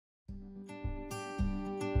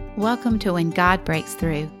Welcome to When God Breaks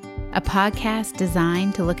Through, a podcast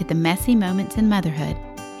designed to look at the messy moments in motherhood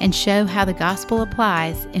and show how the gospel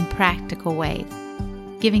applies in practical ways,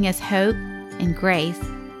 giving us hope and grace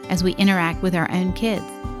as we interact with our own kids.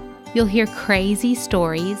 You'll hear crazy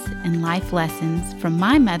stories and life lessons from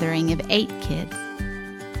my mothering of 8 kids.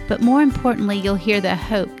 But more importantly, you'll hear the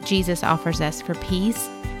hope Jesus offers us for peace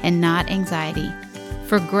and not anxiety,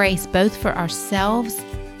 for grace both for ourselves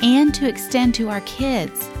and to extend to our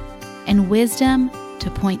kids, and wisdom to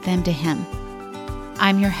point them to Him.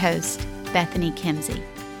 I'm your host, Bethany Kimsey.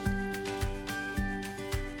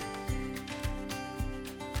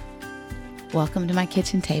 Welcome to my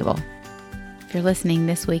kitchen table. If you're listening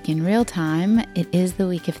this week in real time, it is the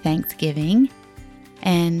week of Thanksgiving.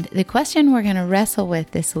 And the question we're going to wrestle with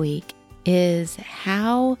this week is,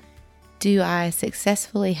 how do I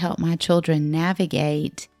successfully help my children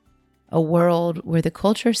navigate a world where the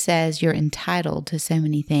culture says you're entitled to so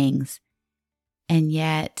many things, and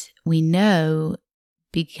yet we know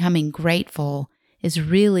becoming grateful is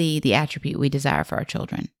really the attribute we desire for our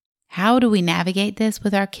children? How do we navigate this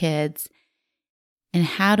with our kids, and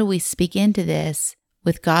how do we speak into this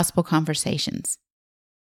with gospel conversations?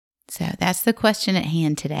 So that's the question at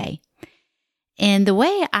hand today. And the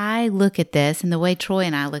way I look at this, and the way Troy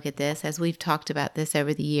and I look at this, as we've talked about this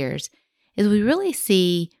over the years, is we really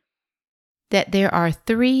see that there are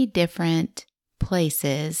 3 different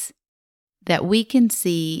places that we can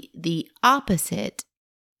see the opposite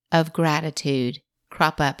of gratitude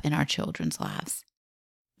crop up in our children's lives.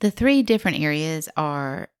 The 3 different areas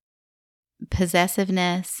are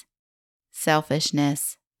possessiveness,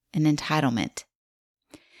 selfishness, and entitlement.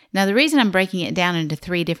 Now, the reason I'm breaking it down into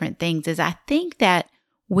 3 different things is I think that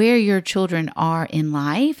where your children are in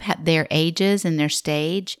life, their ages and their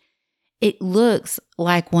stage, it looks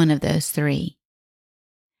like one of those 3.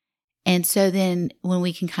 And so then when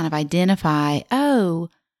we can kind of identify, oh,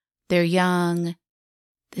 they're young,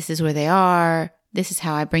 this is where they are, this is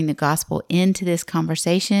how I bring the gospel into this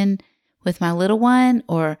conversation with my little one,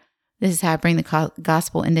 or this is how I bring the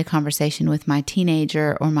gospel into conversation with my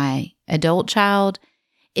teenager or my adult child,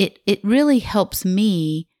 it really helps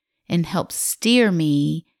me and helps steer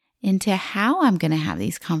me into how I'm going to have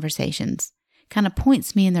these conversations. Kind of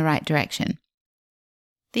points me in the right direction.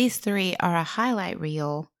 These 3 are a highlight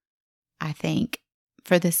reel, I think,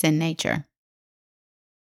 for the sin nature.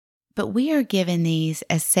 But we are given these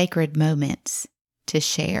as sacred moments to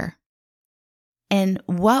share. And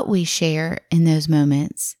what we share in those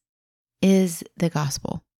moments is the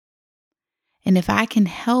gospel. And if I can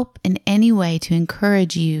help in any way to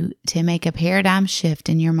encourage you to make a paradigm shift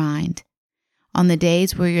in your mind on the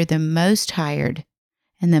days where you're the most tired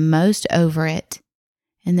and the most over it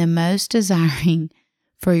and the most desiring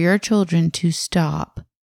for your children to stop,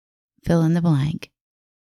 fill in the blank.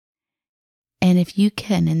 And if you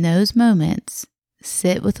can, in those moments,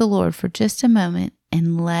 sit with the Lord for just a moment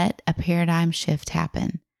and let a paradigm shift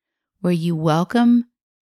happen where you welcome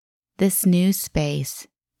this new space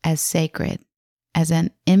as sacred, as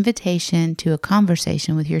an invitation to a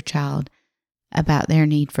conversation with your child about their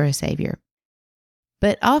need for a Savior.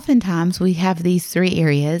 But oftentimes we have these 3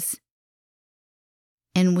 areas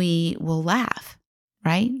and we will laugh,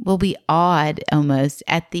 right? We'll be awed almost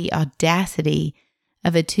at the audacity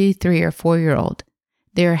of a 2, 3, or 4-year-old.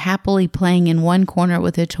 They're happily playing in one corner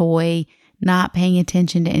with a toy, not paying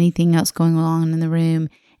attention to anything else going on in the room,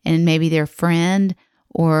 and maybe their friend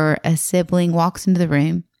or a sibling walks into the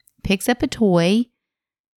room, picks up a toy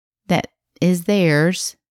that is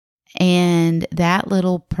theirs, and that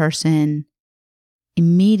little person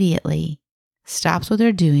immediately stops what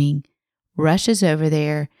they're doing, rushes over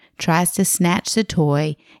there, tries to snatch the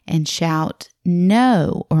toy and shout,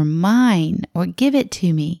 "No," or "Mine," or "Give it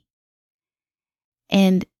to me."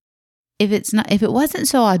 And if it wasn't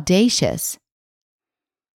so audacious,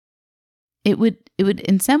 it would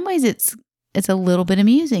in some ways it's a little bit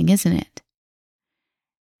amusing, isn't it?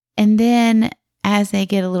 And then as they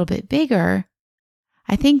get a little bit bigger,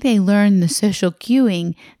 I think they learn the social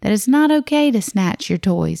cueing that it's not okay to snatch your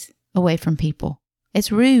toys away from people.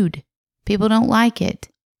 It's rude. People don't like it.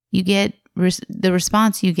 You get the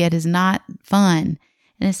response you get is not fun.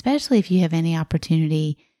 And especially if you have any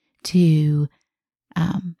opportunity to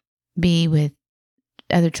be with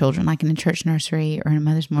other children, like in a church nursery or in a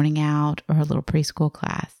mother's morning out or a little preschool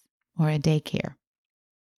class or a daycare.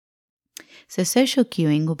 So social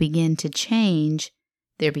cueing will begin to change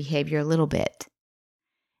their behavior a little bit.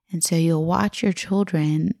 And so you'll watch your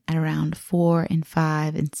children at around 4 and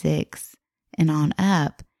 5 and 6 and on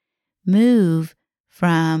up move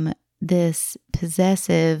from this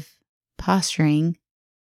possessive posturing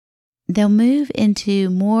they'll move into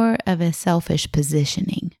more of a selfish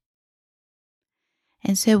positioning.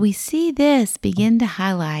 And so we see this begin to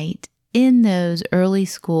highlight in those early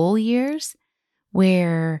school years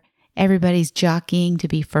where everybody's jockeying to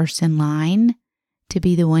be first in line, to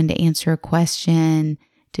be the one to answer a question,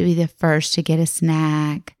 to be the first to get a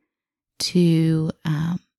snack,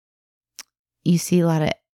 you see a lot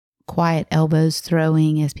of quiet elbows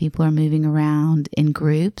throwing as people are moving around in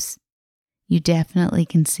groups. You definitely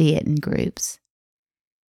can see it in groups.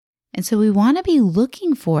 And so we want to be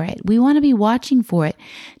looking for it. We want to be watching for it,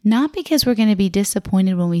 not because we're going to be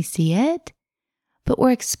disappointed when we see it, but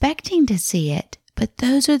we're expecting to see it. But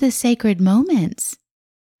those are the sacred moments.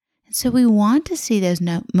 And so we want to see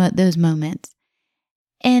those moments.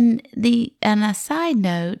 And on a side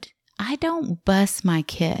note, I don't bus my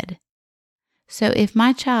kid. So if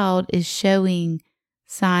my child is showing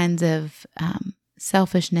signs of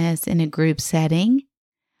selfishness in a group setting,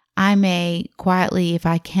 I may quietly, if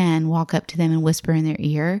I can, walk up to them and whisper in their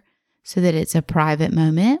ear so that it's a private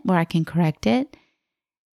moment where I can correct it.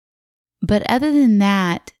 But other than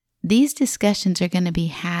that, these discussions are going to be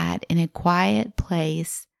had in a quiet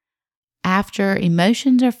place after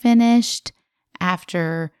emotions are finished,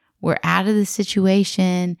 after we're out of the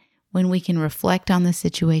situation, when we can reflect on the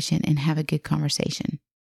situation and have a good conversation.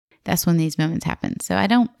 That's when these moments happen. So I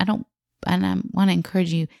want to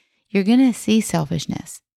encourage you, you're going to see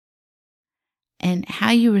selfishness. And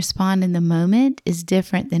how you respond in the moment is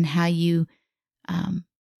different than how you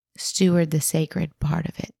steward the sacred part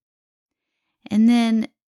of it. And then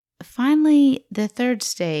finally, the third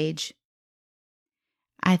stage,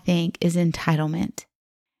 I think, is entitlement.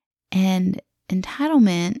 And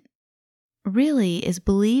entitlement really is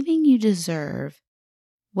believing you deserve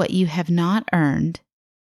what you have not earned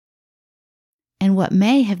and what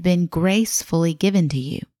may have been gracefully given to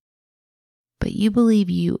you, but you believe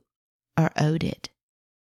you are owed it.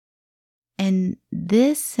 And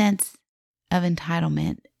this sense of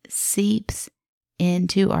entitlement seeps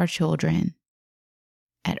into our children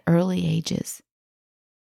at early ages.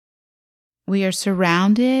 We are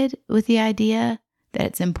surrounded with the idea that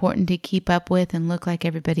it's important to keep up with and look like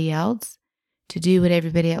everybody else, to do what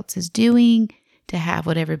everybody else is doing, to have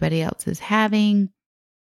what everybody else is having.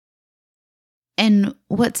 And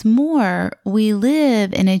what's more, we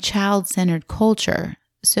live in a child-centered culture.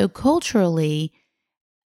 So culturally,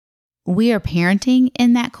 we are parenting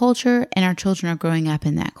in that culture and our children are growing up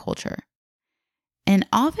in that culture. And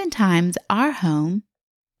oftentimes our home,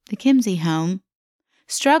 the Kimsey home,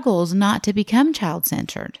 struggles not to become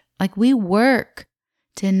child-centered. Like we work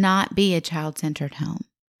to not be a child-centered home.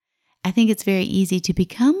 I think it's very easy to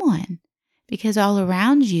become one because all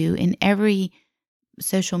around you in every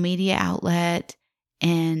social media outlet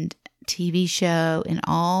and TV show and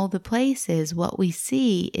all the places, what we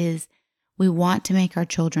see is we want to make our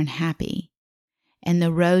children happy. And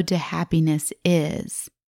the road to happiness is,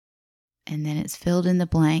 and then it's filled in the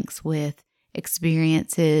blanks with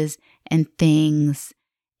experiences and things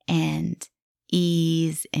and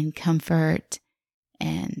ease and comfort.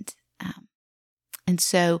 And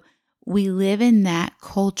so we live in that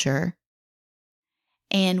culture,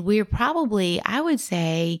 and we're probably, I would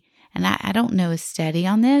say, and I don't know a study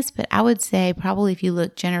on this, but I would say probably if you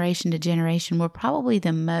look generation to generation, we're probably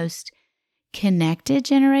the most connected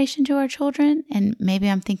generation to our children. And maybe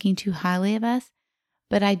I'm thinking too highly of us,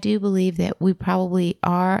 but I do believe that we probably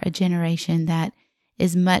are a generation that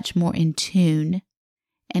is much more in tune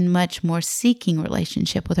and much more seeking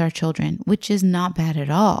relationship with our children, which is not bad at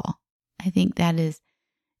all. I think that is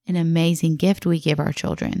an amazing gift we give our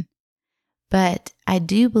children. But I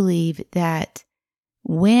do believe that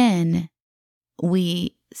when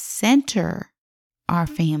we center our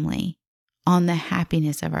family on the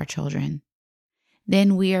happiness of our children,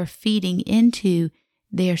 then we are feeding into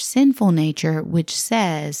their sinful nature, which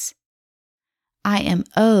says, I am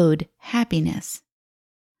owed happiness.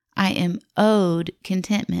 I am owed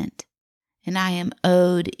contentment, and I am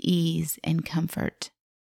owed ease and comfort.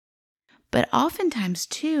 But oftentimes,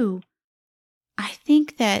 too, I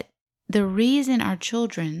think that the reason our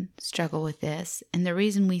children struggle with this, and the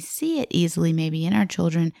reason we see it easily maybe in our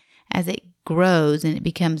children as it grows and it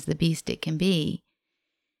becomes the beast it can be,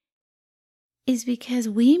 is because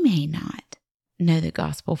we may not know the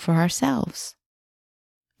gospel for ourselves.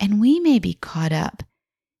 And we may be caught up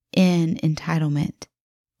in entitlement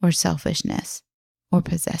or selfishness or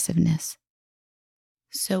possessiveness.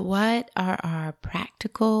 So what are our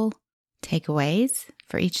practical takeaways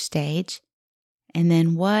for each stage? And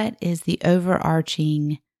then what is the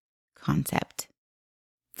overarching concept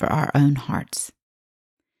for our own hearts?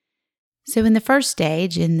 So in the first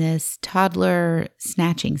stage, in this toddler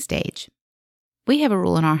snatching stage, we have a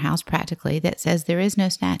rule in our house practically that says there is no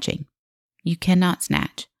snatching. You cannot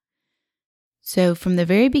snatch. So from the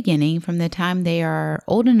very beginning, from the time they are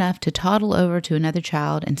old enough to toddle over to another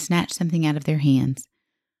child and snatch something out of their hands,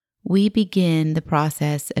 we begin the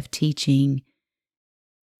process of teaching.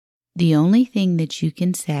 The only thing that you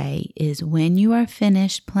can say is, when you are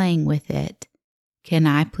finished playing with it, can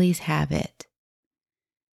I please have it?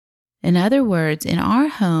 In other words, in our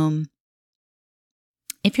home,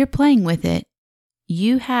 if you're playing with it,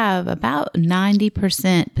 you have about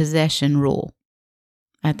 90% possession rule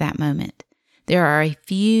at that moment. There are a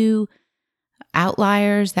few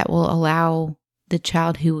outliers that will allow the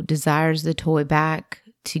child who desires the toy back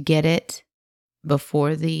to get it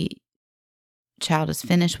before the child is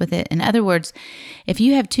finished with it. In other words, if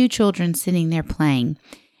you have two children sitting there playing,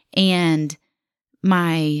 and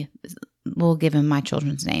we'll give them my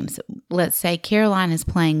children's names. Let's say Caroline is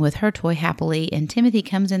playing with her toy happily, and Timothy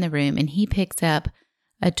comes in the room and he picks up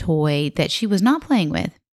a toy that she was not playing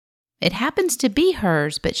with. It happens to be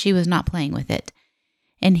hers, but she was not playing with it.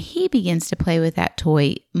 And he begins to play with that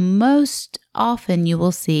toy. Most often you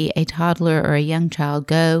will see a toddler or a young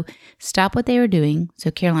child stop what they were doing.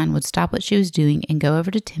 So Caroline would stop what she was doing and go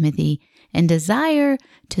over to Timothy and desire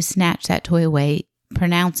to snatch that toy away,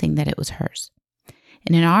 pronouncing that it was hers.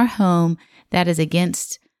 And in our home, that is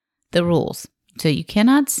against the rules. So you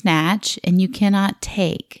cannot snatch and you cannot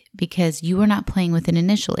take because you were not playing with it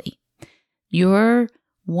initially. Your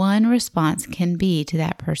one response can be to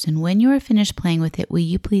that person, when you are finished playing with it, will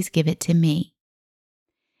you please give it to me?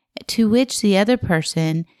 To which the other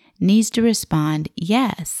person needs to respond,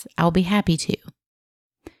 yes, I'll be happy to.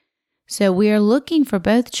 So we are looking for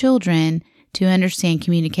both children to understand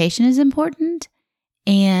communication is important.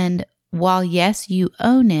 And while, yes, you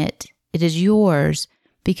own it, it is yours,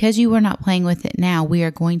 because you are not playing with it now, we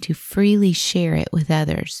are going to freely share it with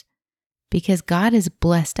others because God has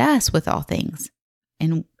blessed us with all things.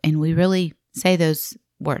 And we really say those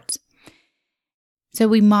words. So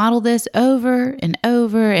we model this over and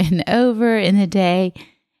over and over in the day.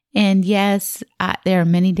 And yes, there are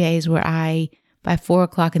many days where by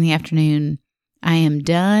 4:00 in the afternoon, I am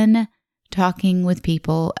done talking with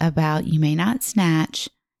people about, you may not snatch,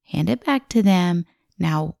 hand it back to them.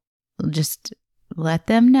 Now, just let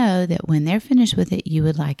them know that when they're finished with it, you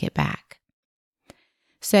would like it back.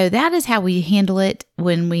 So that is how we handle it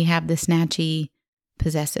when we have the snatchy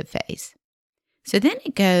possessive phase. So then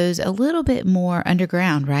it goes a little bit more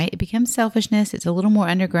underground, right? It becomes selfishness. It's a little more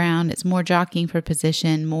underground. It's more jockeying for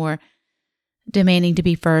position, more demanding to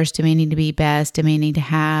be first, demanding to be best, demanding to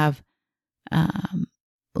have,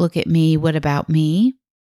 look at me, what about me?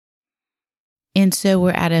 And so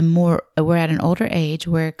we're at an older age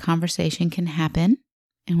where conversation can happen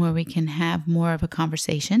and where we can have more of a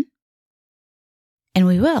conversation. And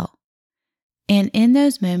we will. And in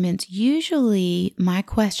those moments, usually my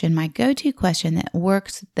go-to question that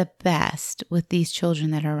works the best with these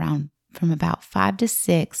children that are around from about 5 to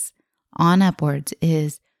 6 on upwards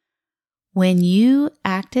is, when you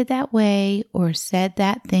acted that way or said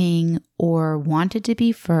that thing or wanted to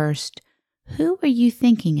be first, who are you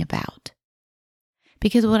thinking about?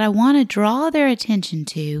 Because what I want to draw their attention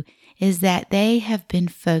to is that they have been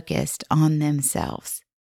focused on themselves.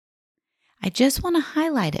 I just want to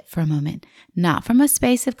highlight it for a moment, not from a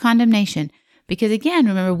space of condemnation, because again,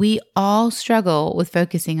 remember, we all struggle with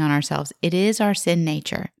focusing on ourselves. It is our sin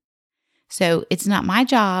nature. So it's not my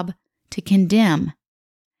job to condemn,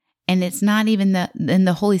 and it's not even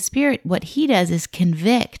the Holy Spirit. What He does is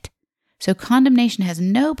convict. So condemnation has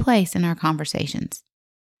no place in our conversations.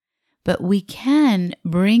 But we can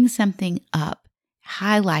bring something up,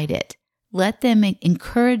 highlight it, let them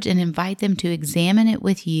encourage and invite them to examine it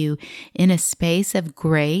with you in a space of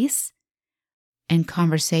grace and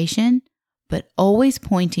conversation, but always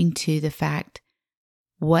pointing to the fact,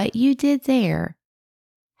 what you did there,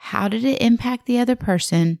 how did it impact the other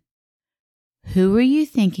person? Who were you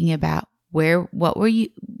thinking about? Where were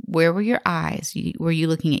your eyes? Were you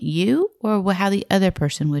looking at you or how the other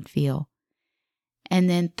person would feel? And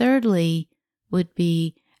then thirdly would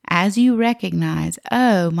be, as you recognize,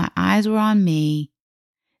 oh, my eyes were on me,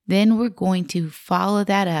 then we're going to follow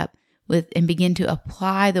that up and begin to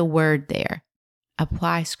apply the word there,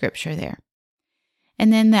 apply scripture there.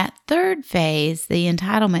 And then that third phase, the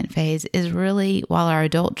entitlement phase, is really, while our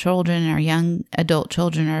adult children and our young adult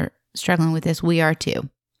children are struggling with this, we are too.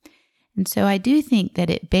 And so I do think that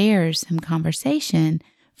it bears some conversation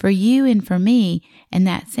for you and for me, and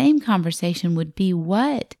that same conversation would be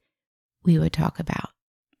what we would talk about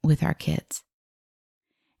with our kids.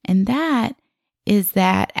 And that is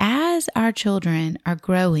that as our children are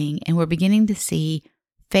growing and we're beginning to see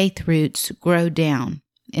faith roots grow down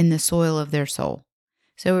in the soil of their soul.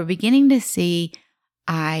 So we're beginning to see,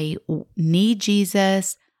 I need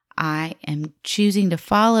Jesus. I am choosing to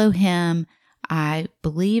follow him. I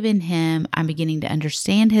believe in him. I'm beginning to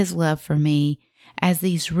understand his love for me. As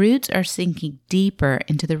these roots are sinking deeper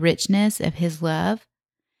into the richness of his love,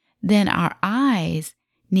 then our eyes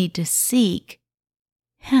need to seek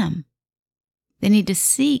him. They need to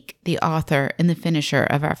seek the author and the finisher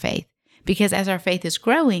of our faith. Because as our faith is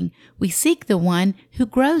growing, we seek the one who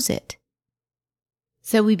grows it.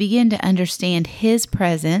 So we begin to understand his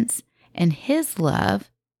presence and his love,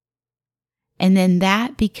 and then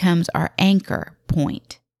that becomes our anchor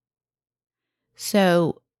point.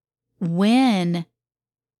 So when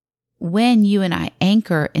you and I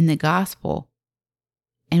anchor in the gospel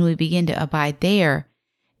and we begin to abide there,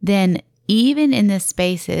 then even in the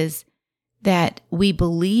spaces that we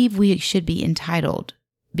believe we should be entitled,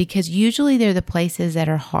 because usually they're the places that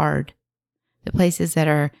are hard, the places that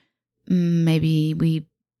are maybe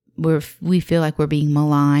we feel like we're being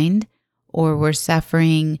maligned, or we're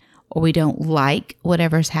suffering, or we don't like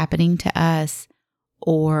whatever's happening to us,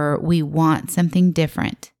 or we want something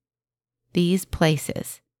different. These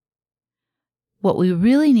places. What we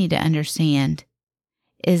really need to understand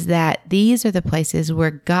is that these are the places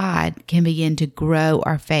where God can begin to grow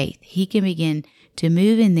our faith. He can begin to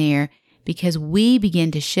move in there because we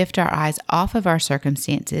begin to shift our eyes off of our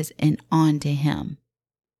circumstances and onto him.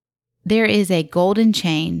 There is a golden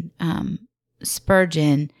chain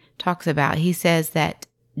Spurgeon talks about. He says that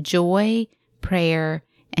joy, prayer,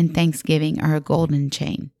 and thanksgiving are a golden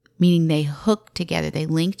chain, meaning they hook together, they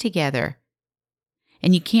link together,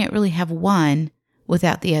 and you can't really have one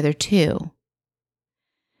without the other two.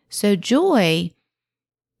 So joy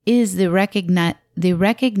is the recognition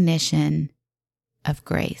of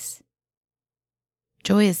grace.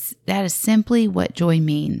 That is simply what joy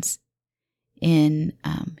means in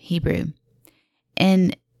Hebrew.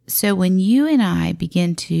 And so when you and I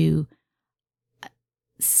begin to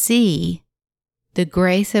see the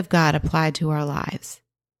grace of God applied to our lives,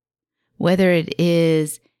 whether it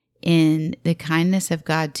is in the kindness of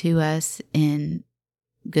God to us in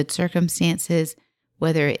good circumstances,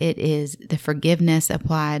 whether it is the forgiveness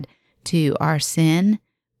applied to our sin,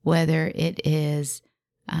 whether it is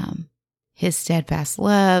his steadfast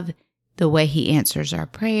love, the way he answers our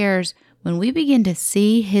prayers, when we begin to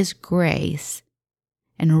see his grace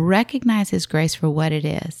and recognize his grace for what it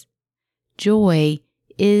is, joy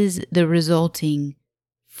is the resulting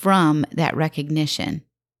from that recognition.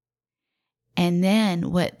 And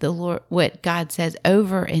then what God says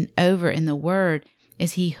over and over in the word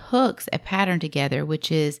is he hooks a pattern together,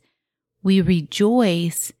 which is we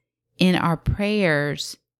rejoice in our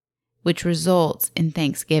prayers, which results in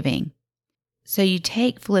thanksgiving. So you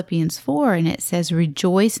take Philippians 4 and it says,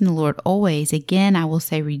 rejoice in the Lord always. Again, I will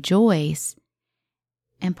say rejoice.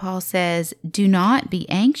 And Paul says, do not be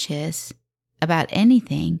anxious about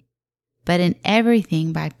anything, but in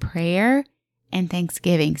everything by prayer and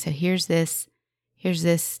thanksgiving. So here's this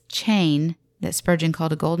chain that Spurgeon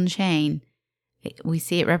called a golden chain. We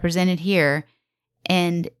see it represented here.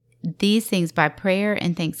 And these things by prayer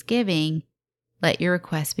and thanksgiving, let your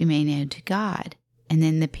requests be made known to God. And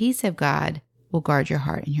then the peace of God will guard your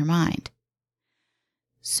heart and your mind.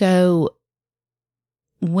 So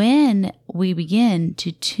when we begin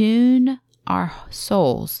to tune our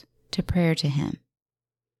souls to prayer to him,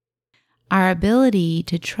 our ability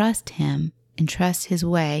to trust him and trust his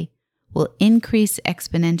way will increase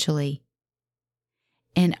exponentially.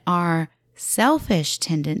 And our selfish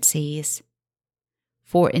tendencies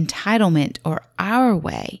for entitlement or our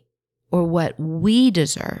way or what we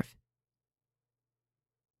deserve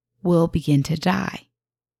will begin to die.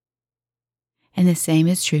 And the same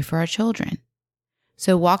is true for our children.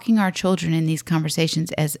 So walking our children in these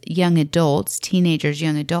conversations as young adults, teenagers,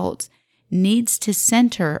 young adults, needs to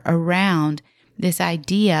center around this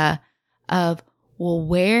idea of, well,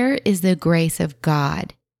 where is the grace of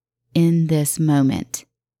God in this moment?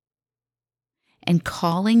 And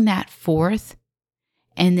calling that forth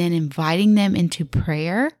and then inviting them into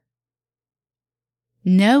prayer,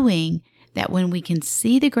 knowing that when we can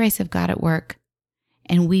see the grace of God at work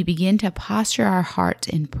and we begin to posture our hearts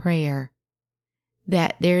in prayer,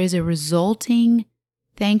 that there is a resulting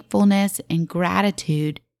thankfulness and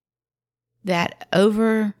gratitude that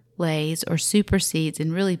overlays or supersedes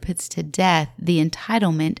and really puts to death the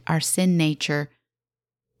entitlement our sin nature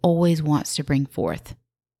always wants to bring forth.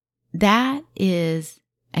 That is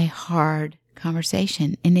a hard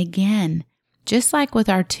conversation. And again, just like with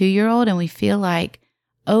our 2-year-old, and we feel like,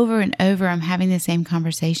 over and over I'm having the same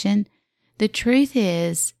conversation. The truth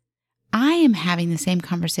is, I am having the same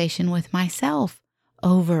conversation with myself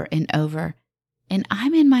over and over. And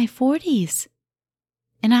I'm in my 40s.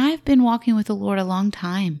 And I've been walking with the Lord a long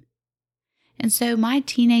time. And so my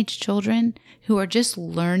teenage children who are just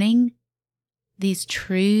learning these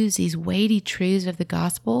truths, these weighty truths of the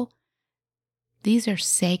gospel, these are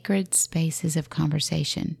sacred spaces of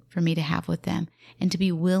conversation for me to have with them and to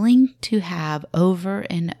be willing to have over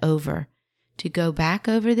and over, to go back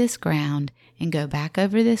over this ground and go back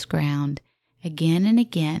over this ground again and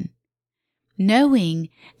again, knowing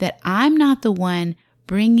that I'm not the one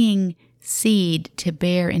bringing seed to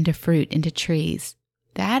bear into fruit, into trees.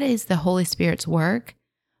 That is the Holy Spirit's work.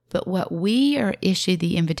 But what we are issued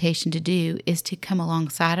the invitation to do is to come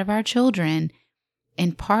alongside of our children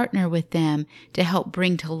and partner with them to help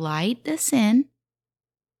bring to light the sin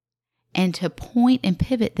and to point and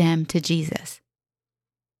pivot them to Jesus,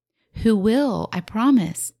 who will, I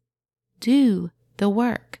promise, do the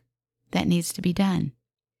work that needs to be done.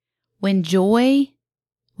 When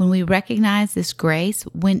we recognize this grace,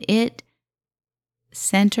 when it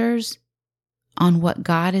centers on what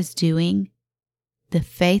God is doing, the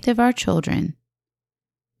faith of our children,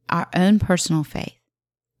 our own personal faith,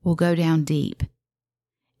 will go down deep,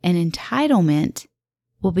 and entitlement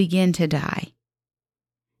will begin to die,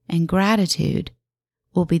 and gratitude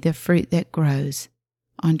will be the fruit that grows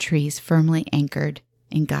on trees firmly anchored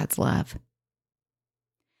in God's love.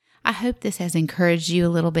 I hope this has encouraged you a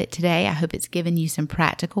little bit today. I hope it's given you some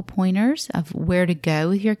practical pointers of where to go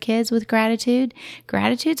with your kids with gratitude.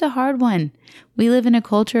 Gratitude's a hard one. We live in a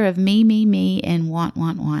culture of me, and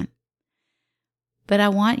want. But I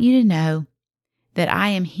want you to know that I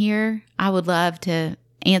am here. I would love to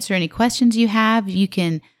answer any questions you have. You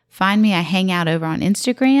can find me. I hang out over on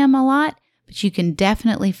Instagram a lot, but you can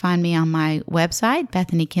definitely find me on my website,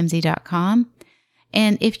 BethanyKimsey.com.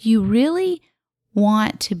 And if you really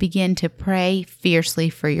want to begin to pray fiercely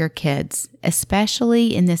for your kids,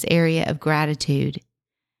 especially in this area of gratitude,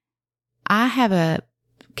 I have a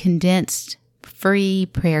condensed free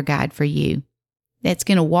prayer guide for you that's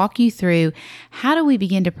going to walk you through how do we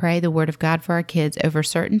begin to pray the Word of God for our kids over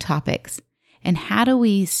certain topics, and how do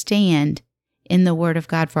we stand in the Word of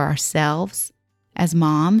God for ourselves as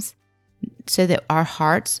moms so that our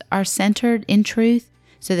hearts are centered in truth,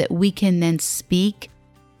 so that we can then speak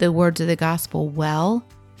the words of the gospel well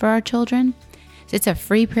for our children. So it's a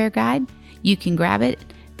free prayer guide. You can grab it.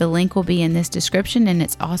 The link will be in this description, and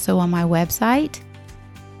it's also on my website.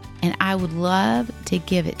 And I would love to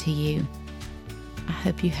give it to you. I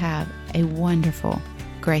hope you have a wonderful,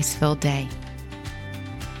 grace-filled day.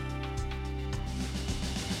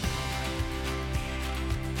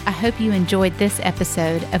 I hope you enjoyed this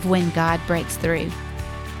episode of When God Breaks Through.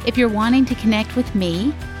 If you're wanting to connect with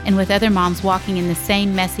me and with other moms walking in the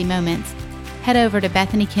same messy moments, head over to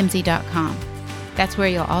BethanyKimsey.com. That's where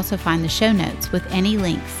you'll also find the show notes with any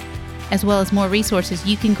links, as well as more resources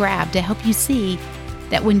you can grab to help you see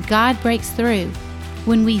that when God breaks through,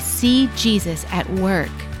 when we see Jesus at work,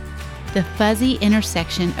 the fuzzy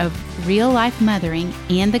intersection of real-life mothering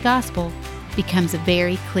and the gospel becomes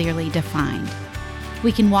very clearly defined.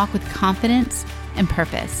 We can walk with confidence and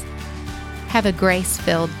purpose. Have a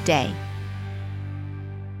grace-filled day.